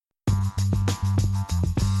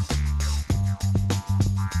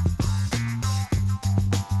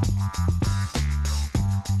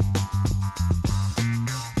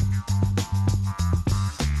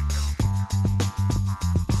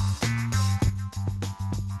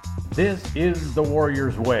This is The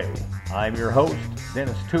Warrior's Way. I'm your host,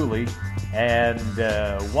 Dennis Tooley, and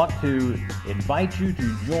want to invite you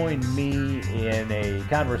to join me in a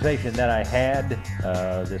conversation that I had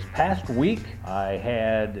this past week. I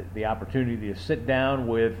had the opportunity to sit down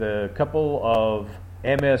with a couple of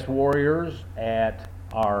MS Warriors at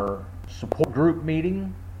our support group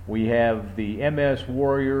meeting. We have the MS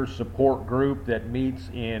Warriors support group that meets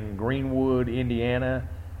in Greenwood, Indiana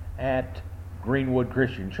at Greenwood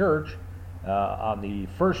Christian Church on the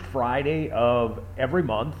first Friday of every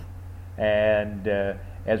month. And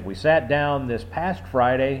as we sat down this past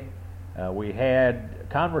Friday, we had a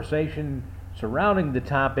conversation surrounding the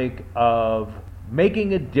topic of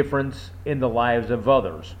making a difference in the lives of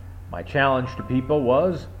others. My challenge to people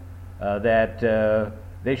was that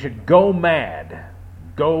they should go mad,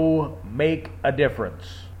 go make a difference.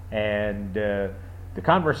 And the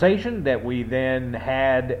conversation that we then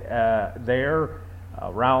had there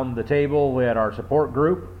around the table at our support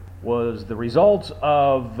group was the results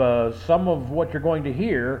of some of what you're going to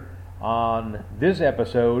hear on this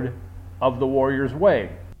episode of The Warrior's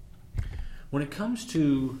Way. When it comes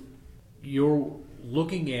to you're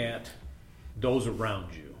looking at those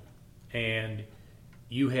around you, and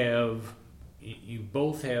you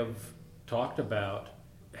both have talked about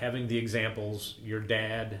having the examples, your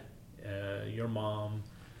dad, your mom,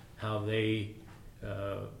 how they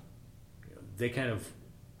kind of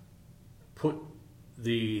put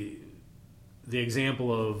the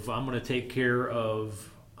example of I want to take care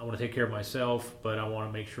of myself, but I want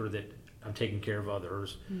to make sure that I'm taking care of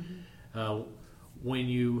others. Mm-hmm. When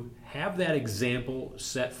you have that example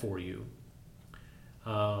set for you,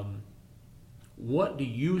 what do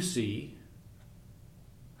you see?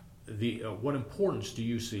 What importance do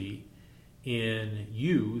you see in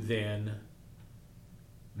you then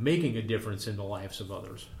making a difference in the lives of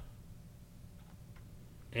others?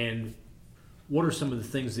 And what are some of the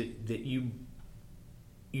things that you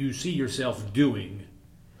see yourself doing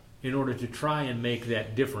in order to try and make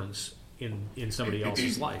that difference in somebody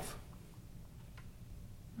else's life?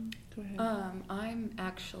 Go ahead. I'm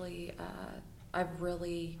actually I've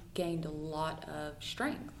really gained a lot of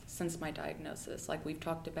strength since my diagnosis. Like we've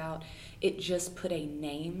talked about, it just put a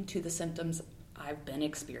name to the symptoms I've been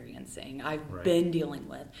experiencing, I've been dealing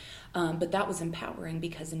with. But that was empowering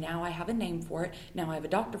because now I have a name for it, now I have a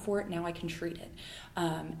doctor for it, now I can treat it.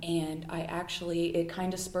 And it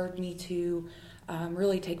kind of spurred me to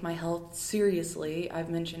really take my health seriously. I've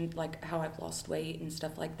mentioned like how I've lost weight and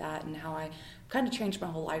stuff like that, and how I kind of changed my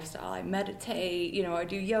whole lifestyle. I meditate, I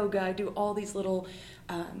do yoga, I do all these little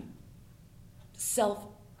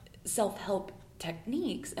self-help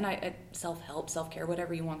techniques, and self-help, self-care,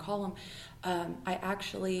 whatever you want to call them. I'm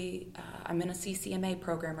in a CCMA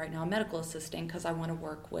program right now, medical assisting, because I want to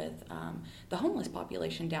work with the homeless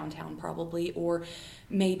population downtown probably, or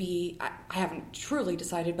maybe, I haven't truly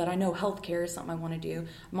decided, but I know healthcare is something I want to do.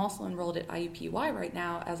 I'm also enrolled at IUPUI right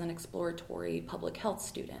now as an exploratory public health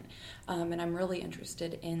student, and I'm really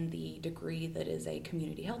interested in the degree that is a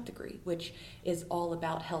community health degree, which is all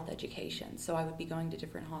about health education. So I would be going to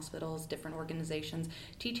different hospitals, different organizations,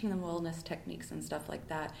 teaching them wellness techniques and stuff like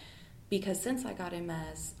that. Because since I got the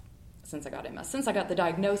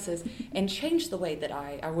diagnosis and changed the way that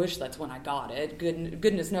I wish that's when I got it.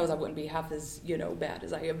 Goodness knows I wouldn't be half as, bad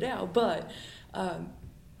as I am now. But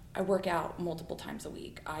I work out multiple times a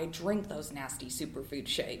week. I drink those nasty superfood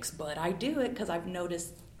shakes, but I do it because I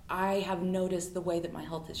have noticed the way that my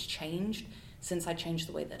health has changed since I changed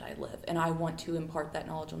the way that I live. And I want to impart that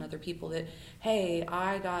knowledge on other people that, hey,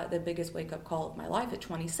 I got the biggest wake-up call of my life at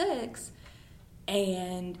 26,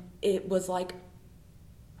 and it was like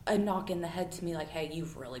a knock in the head to me, like, hey,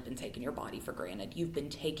 you've really been taking your body for granted. You've been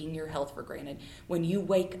taking your health for granted. When you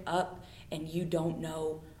wake up and you don't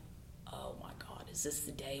know, oh my God, is this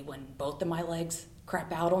the day when both of my legs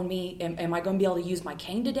crap out on me? Am I going to be able to use my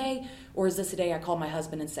cane today? Or is this the day I call my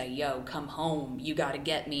husband and say, yo, come home. You got to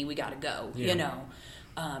get me. We got to go. Yeah.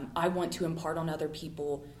 I want to impart on other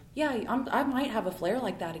people, I might have a flare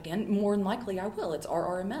like that again. More than likely I will. It's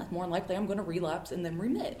RRMS. More than likely I'm going to relapse and then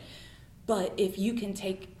remit. But if you can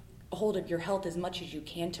take hold of your health as much as you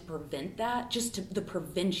can to prevent that, the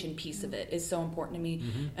prevention piece of it is so important to me.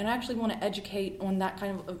 Mm-hmm. And I actually want to educate on that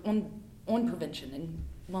kind of, on prevention and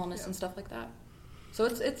wellness and stuff like that. So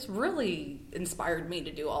it's really inspired me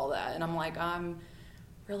to do all that. And I'm like, I'm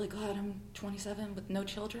really glad I'm 27 with no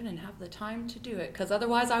children and have the time to do it. Because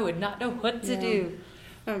otherwise I would not know what to do.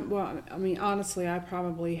 Honestly, I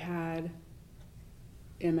probably had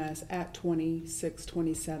MS at 26,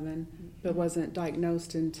 27, but wasn't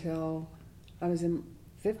diagnosed until I was in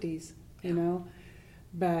 50s,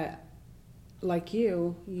 But like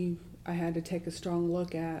I had to take a strong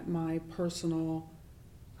look at my personal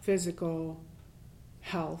physical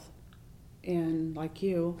health. And like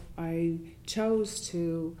you, I chose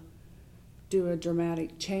to do a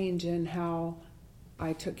dramatic change in how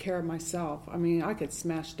I took care of myself. I mean, I could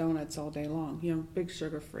smash donuts all day long, big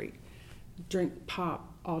sugar freak. Drink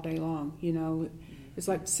pop all day long, It's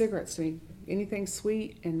like cigarettes to me. Anything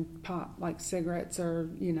sweet and pop, like cigarettes are,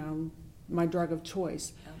 my drug of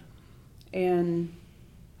choice. Yeah. And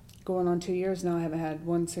going on 2 years now, I haven't had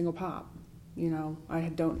one single pop.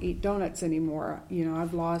 I don't eat donuts anymore.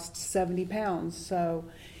 I've lost 70 pounds. So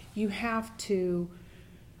you have to,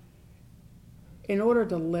 in order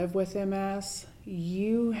to live with MS,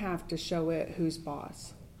 you have to show it who's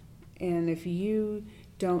boss. And if you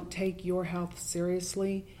don't take your health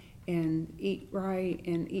seriously and eat right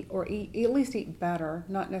and at least eat better,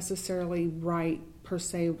 not necessarily right per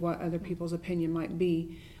se what other people's opinion might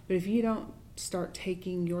be, but if you don't start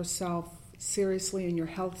taking yourself seriously and your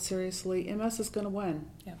health seriously, MS is going to win.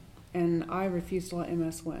 Yeah. And I refuse to let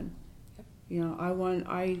MS win. Yep.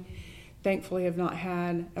 I thankfully have not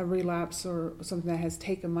had a relapse or something that has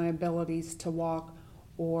taken my abilities to walk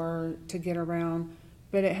or to get around,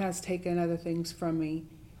 but it has taken other things from me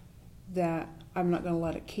that I'm not going to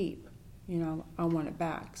let it keep. I want it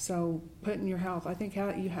back. So putting your health, I think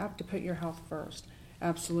you have to put your health first.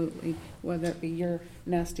 Absolutely. Whether it be your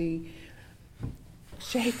nasty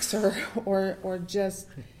shakes or just,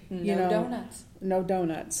 donuts. No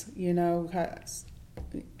donuts, 'cause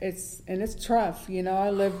it's tough. I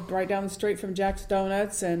live right down the street from Jack's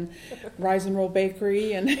Donuts and Rise and Roll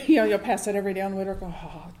Bakery, and you'll pass that every day on the way to work.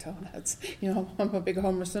 Oh, donuts! I'm a big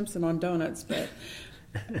Homer Simpson on donuts, but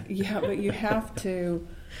but you have to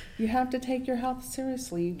take your health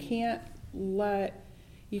seriously.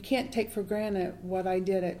 You can't take for granted what I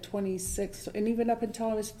did at 26 and even up until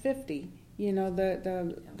I was 50.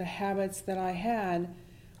 The habits that I had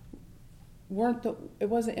it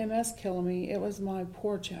wasn't MS killing me, it was my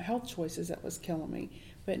poor health choices that was killing me.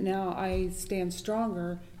 But now I stand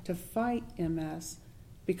stronger to fight MS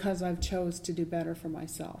because I've chose to do better for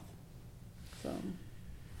myself.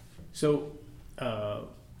 So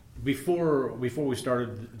before we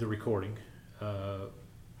started the recording,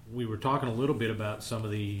 we were talking a little bit about some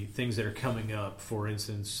of the things that are coming up. For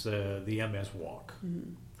instance, the MS Walk.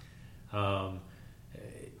 Mm-hmm.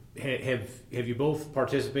 Have you both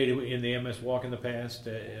participated in the MS Walk in the past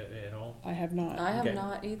at all? I have not. I have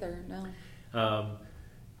not either, no.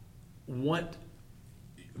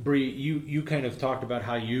 Bree, you kind of talked about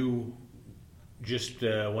how you just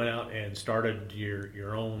went out and started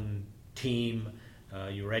your own team.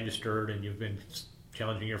 You registered and you've been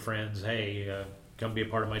challenging your friends, hey, come be a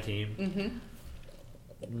part of my team.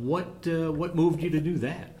 Mm-hmm. What moved you to do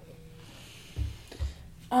that?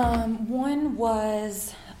 One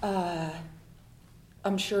was,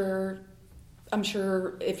 I'm sure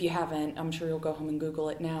if you haven't, I'm sure you'll go home and Google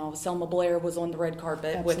it now. Selma Blair was on the red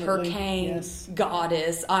carpet. Absolutely. With her cane, Yes.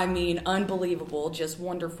 goddess. I mean, unbelievable, just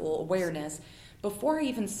wonderful awareness. Before I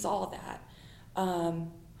even saw that,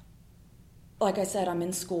 like I said, I'm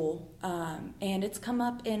in school, and it's come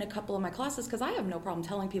up in a couple of my classes because I have no problem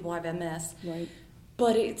telling people I have MS. Right.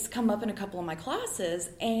 But it's come up in a couple of my classes,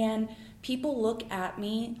 and people look at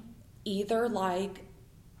me either like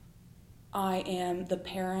I am the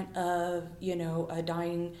parent of, a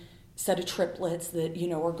dying set of triplets that,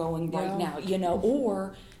 are going right now,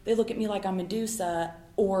 or they look at me like I'm Medusa,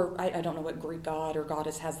 or I don't know what Greek god or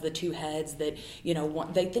goddess has the two heads that,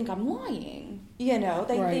 they think I'm lying. They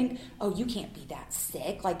Right. think, oh, you can't be that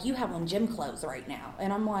sick. Like, you have on gym clothes right now.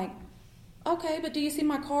 And I'm like, okay, but do you see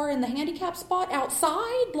my car in the handicap spot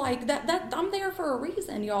outside? Like, that I'm there for a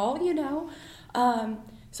reason, y'all,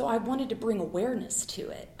 So I wanted to bring awareness to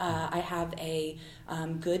it. I have a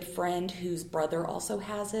good friend whose brother also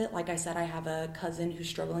has it. Like I said, I have a cousin who's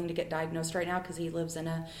struggling to get diagnosed right now because he lives in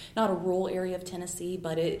not a rural area of Tennessee,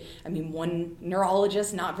 but one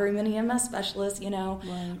neurologist, not very many MS specialists,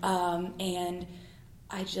 Right. And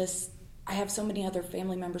I have so many other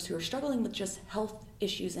family members who are struggling with just health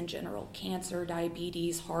issues in general, cancer,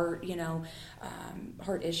 diabetes, heart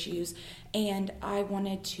issues. And I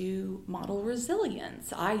wanted to model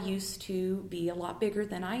resilience. I used to be a lot bigger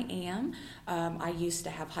than I am. I used to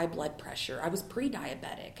have high blood pressure. I was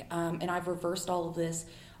pre-diabetic. And I've reversed all of this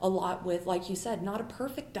a lot with, like you said, not a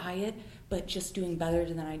perfect diet, but just doing better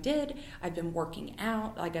than I did. I've been working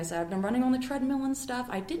out. Like I said, I've been running on the treadmill and stuff.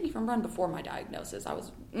 I didn't even run before my diagnosis.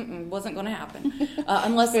 Wasn't going to happen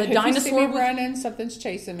unless a If dinosaur you see me was running, something's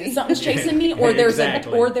chasing me. something's chasing me, or there's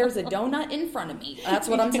Exactly. there's a donut in front of me. That's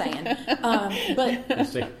what I'm saying. But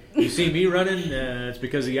You see me running, it's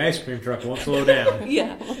because the ice cream truck won't slow down.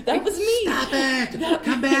 Yeah, that was me. Stop it!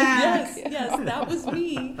 Come back! Yes, that was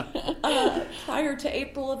me. Prior to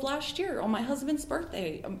April of last year, on my husband's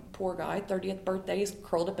birthday, poor guy, 30th birthday, he's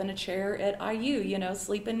curled up in a chair at IU,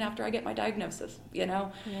 sleeping after I get my diagnosis, Yeah.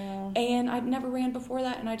 And I'd never ran before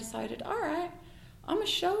that, and I decided, all right, I'm going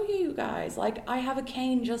to show you guys. Like, I have a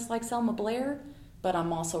cane just like Selma Blair, but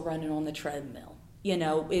I'm also running on the treadmill.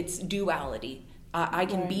 It's duality. I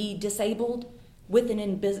can be disabled with an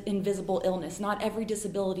invisible illness. Not every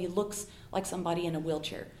disability looks like somebody in a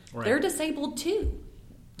wheelchair. Right. They're disabled too.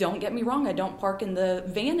 Don't get me wrong, I don't park in the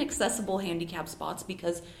van accessible handicap spots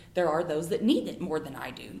because there are those that need it more than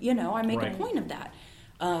I do. I make Right. a point of that.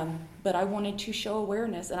 But I wanted to show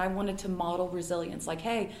awareness, and I wanted to model resilience. Like,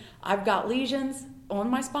 hey, I've got lesions on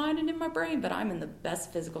my spine and in my brain, but I'm in the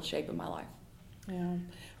best physical shape of my life. Yeah,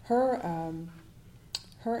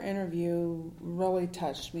 her interview really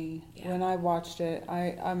touched me. Yeah. When I watched it,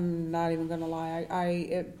 I'm not even going to lie,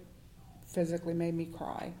 it physically made me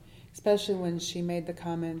cry, especially when she made the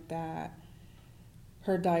comment that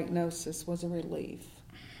her diagnosis was a relief.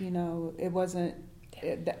 It wasn't.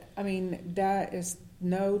 That is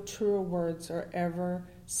no truer words are ever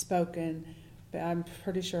spoken. But I'm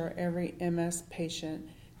pretty sure every MS patient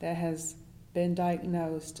that has been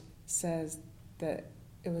diagnosed says that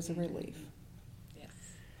it was a relief. Yes.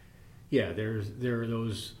 Yeah, there are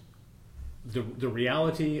those, the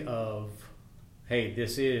reality of, hey,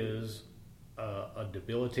 this is a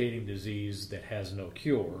debilitating disease that has no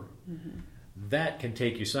cure. Mm-hmm. That can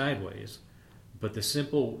take you sideways. But the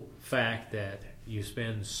simple fact that you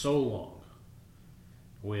spend so long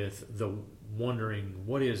with the wondering,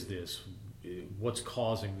 what is this? What's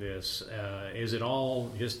causing this? Is it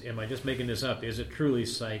all just, am I just making this up? Is it truly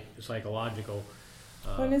psychological?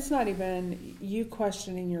 But it's not even you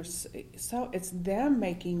questioning yourself. It's them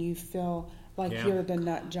making you feel like Yeah. you're the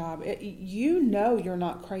nut job. You're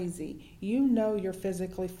not crazy. You're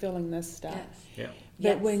physically feeling this stuff. Yes. Yeah.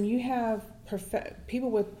 But Yes. when you have people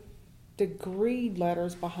with degree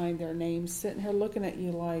letters behind their names sitting here looking at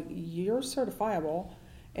you like you're certifiable,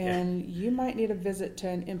 and you might need a visit to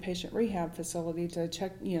an inpatient rehab facility to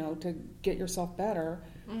check, to get yourself better.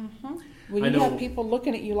 Mm-hmm. When I you know- have people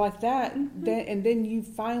looking at you like that, then you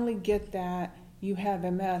finally get that you have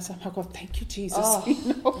MS. I'm like, oh, thank you, Jesus.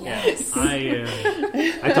 Oh. Yes.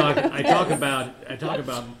 I talk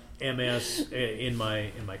about MS in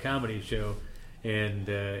my comedy show, and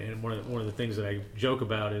one of the things that I joke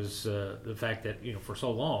about is the fact that for so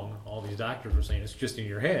long all these doctors were saying it's just in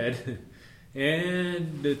your head.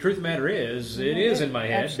 And the truth of the matter is, it is in my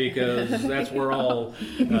head, because that's where all,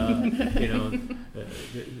 the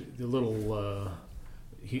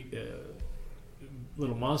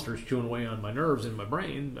little monsters chewing away on my nerves and my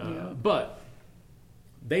brain. But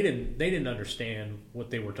they didn't understand what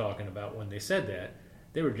they were talking about when they said that.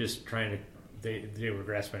 They were just trying to, they were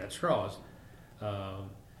grasping at straws.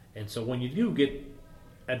 And so when you do get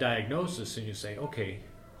a diagnosis and you say, okay,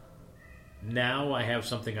 now I have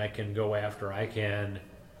something I can go after. I can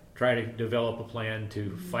try to develop a plan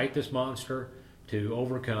to fight this monster, to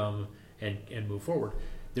overcome, and move forward.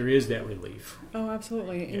 There is that relief. Oh,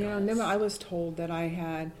 absolutely. And, Yeah. and then I was told that I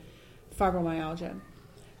had fibromyalgia.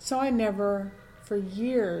 So I never, for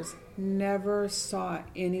years, never sought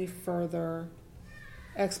any further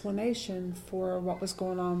explanation for what was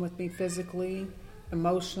going on with me physically,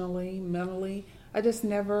 emotionally, mentally. I just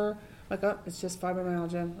never, it's just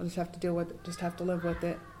fibromyalgia. I'll just have to deal with it, just have to live with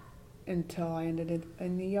it, until I ended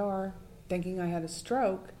in the ER thinking I had a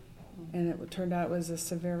stroke, and it turned out it was a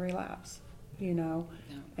severe relapse, Yeah.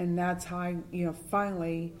 And that's how I,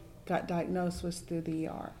 finally got diagnosed, was through the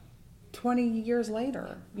ER. 20 years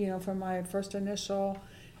later, from my first initial,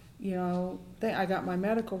 thing, I got my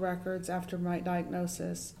medical records after my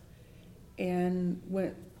diagnosis, and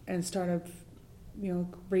went and started,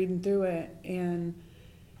 reading through it, and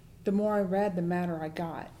the more I read, the madder I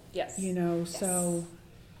got. Yes. So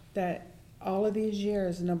that all of these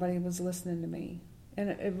years, nobody was listening to me. And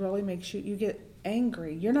it really makes you get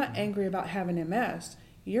angry. You're not angry about having MS.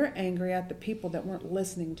 You're angry at the people that weren't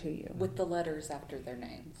listening to you. With the letters after their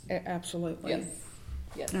names. Absolutely.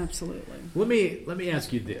 Yes. Absolutely. Let me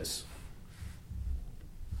ask you this.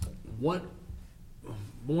 One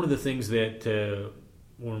of the things that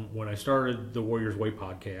when I started the Warriors Way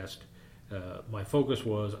podcast, my focus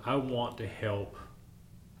was, I want to help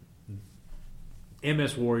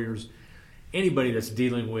MS warriors, anybody that's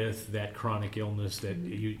dealing with that chronic illness, that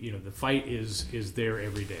the fight is there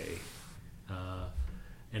every day,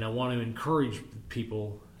 and I want to encourage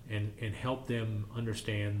people and help them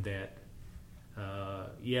understand that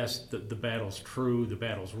Yes, the battle's true, the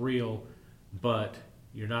battle's real, but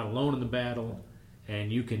you're not alone in the battle,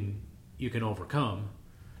 and you can overcome.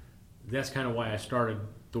 That's kind of why I started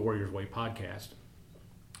the Warrior's Way podcast.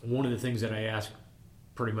 One of the things that I ask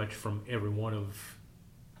pretty much from every one of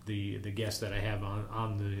the guests that I have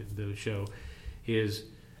on the show is,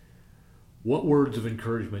 what words of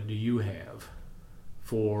encouragement do you have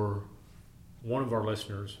for one of our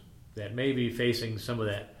listeners that may be facing some of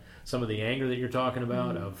the anger that you're talking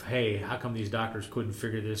about, of, hey, how come these doctors couldn't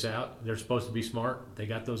figure this out? They're supposed to be smart. They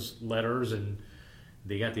got those letters and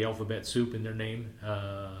they got the alphabet soup in their name,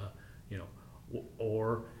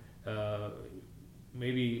 or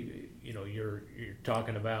maybe you're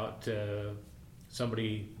talking about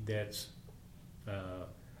somebody that's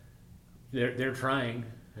they're trying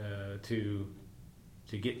to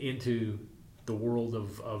get into the world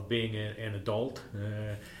of being an adult,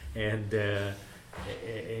 and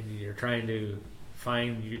you're trying to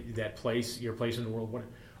find your place in the world.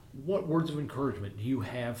 What words of encouragement do you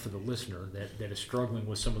have for the listener that is struggling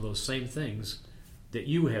with some of those same things that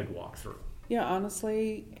you had walked through? Yeah,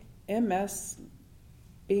 honestly, MS,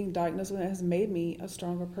 being diagnosed with it, has made me a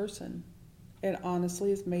stronger person. It honestly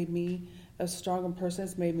has made me a stronger person.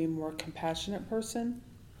 It's made me a more compassionate person.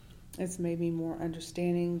 It's made me more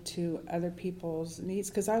understanding to other people's needs.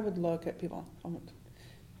 Because I would look at people,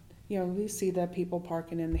 we see that people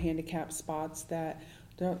parking in the handicapped spots that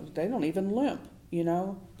they don't even limp.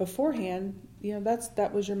 Beforehand,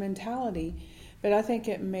 that was your mentality. But I think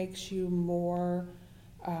it makes you more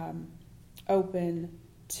open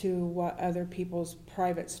to what other people's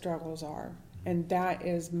private struggles are. And that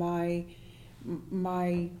is my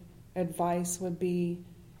advice would be,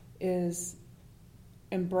 is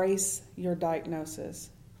embrace your diagnosis.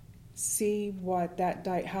 See how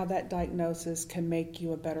that diagnosis can make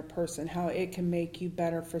you a better person, how it can make you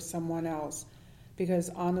better for someone else. Because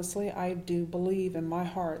honestly, I do believe in my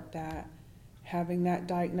heart that having that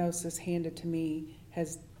diagnosis handed to me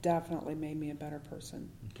has definitely made me a better person.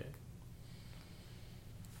 Okay.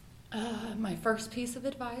 My first piece of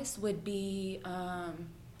advice would be,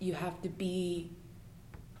 you have to be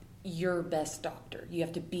your best doctor. You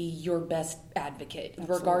have to be your best advocate.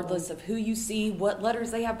 Absolutely. Regardless of who you see, what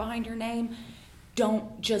letters they have behind your name.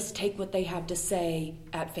 Don't just take what they have to say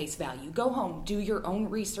at face value. Go home, do your own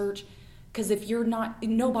research. Because if you're not,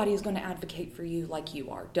 nobody is going to advocate for you like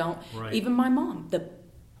you are. Right. Even my mom,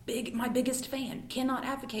 my biggest fan, cannot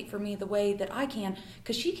advocate for me the way that I can,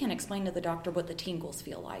 because she can't explain to the doctor what the tingles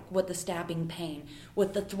feel like, what the stabbing pain,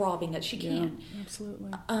 what the throbbing, that she can't.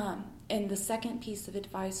 Absolutely. And the second piece of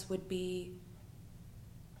advice would be,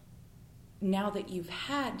 now that you've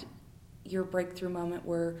had your breakthrough moment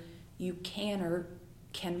where you can or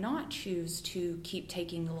cannot choose to keep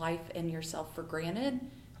taking life and yourself for granted,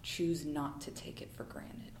 choose not to take it for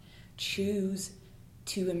granted. Choose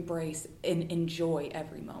to embrace and enjoy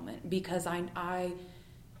every moment. Because I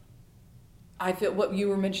feel what you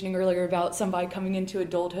were mentioning earlier about somebody coming into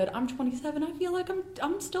adulthood. I'm 27. I feel like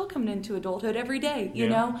I'm still coming into adulthood every day, you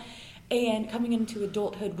know? And coming into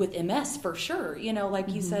adulthood with MS for sure. Like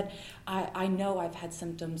you said, I know I've had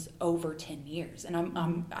symptoms over 10 years.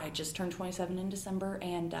 And I just turned 27 in December.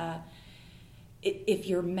 And if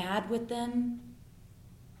you're mad with them,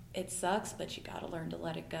 it sucks, but you got to learn to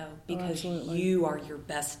let it go, because you are your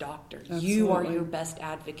best doctor. Absolutely. You are your best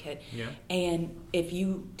advocate. Yeah. And if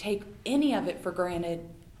you take any of it for granted,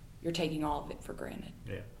 you're taking all of it for granted.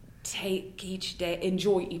 Yeah. Take each day,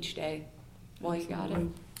 enjoy each day while you got it.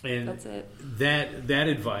 And that's it. That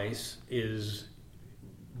advice is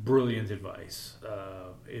brilliant advice.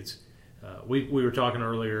 We were talking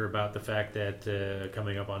earlier about the fact that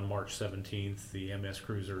coming up on March 17th, the MS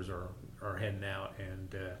Cruisers are heading out,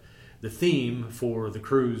 and the theme for the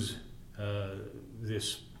cruise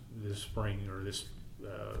this spring, or this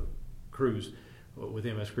cruise with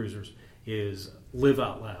MS Cruisers, is Live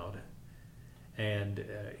Out Loud. And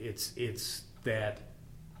it's that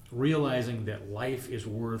realizing that life is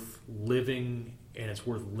worth living, and it's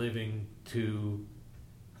worth living to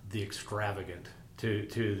the extravagant, to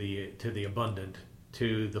the abundant,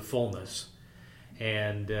 to the fullness,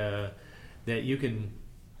 and that you can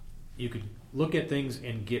look at things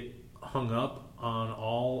and get hung up on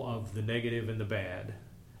all of the negative and the bad,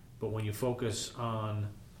 but when you focus on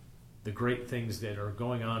the great things that are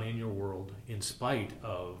going on in your world, in spite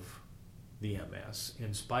of the MS,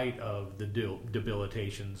 in spite of the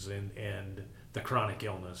debilitations and the chronic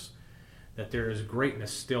illness, that there is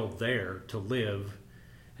greatness still there to live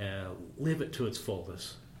it to its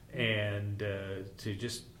fullest, and to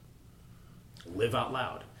just live out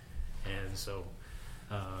loud. And so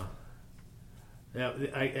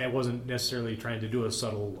I wasn't necessarily trying to do a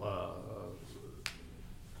subtle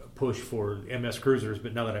push for MS Cruisers,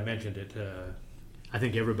 but now that I mentioned it, I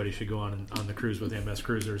think everybody should go on the cruise with MS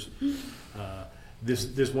Cruisers.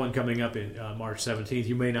 This one coming up in March 17th,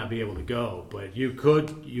 you may not be able to go, but you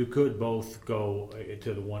could both go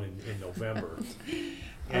to the one in November.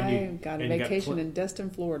 I've got a vacation in Destin,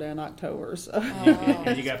 Florida in October. So.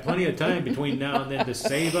 And you got plenty of time between now and then to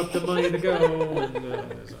save up the money to go.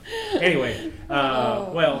 And, so. Anyway,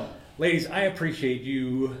 well, ladies, I appreciate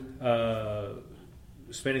you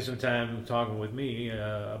spending some time talking with me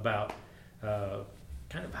about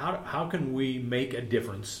kind of how can we make a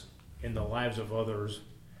difference in the lives of others,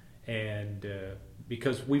 and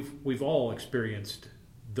because we've all experienced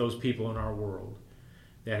those people in our world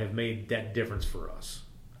that have made that difference for us.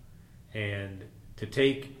 And to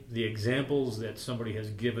take the examples that somebody has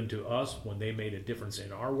given to us when they made a difference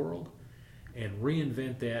in our world and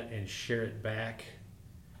reinvent that and share it back,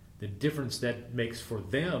 the difference that makes for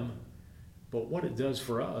them, but what it does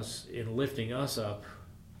for us in lifting us up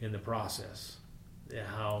in the process,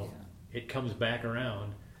 how it comes back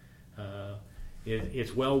around,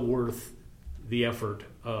 it's well worth the effort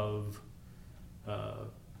of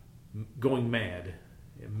going mad.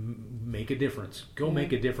 Make a difference. Go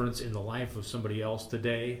make a difference in the life of somebody else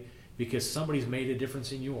today, because somebody's made a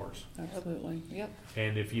difference in yours. Absolutely. Yep.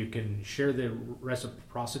 And if you can share the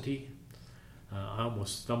reciprocity, I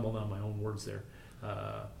almost stumbled on my own words there,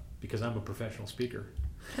 because I'm a professional speaker.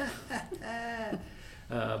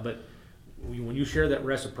 But when you share that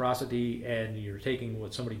reciprocity and you're taking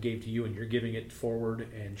what somebody gave to you and you're giving it forward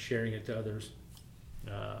and sharing it to others,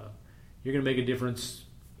 you're going to make a difference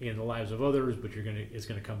in the lives of others, but it's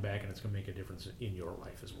going to come back and it's going to make a difference in your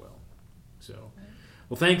life as well. So,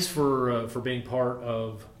 well, thanks for being part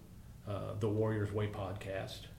of the Warriors Way podcast.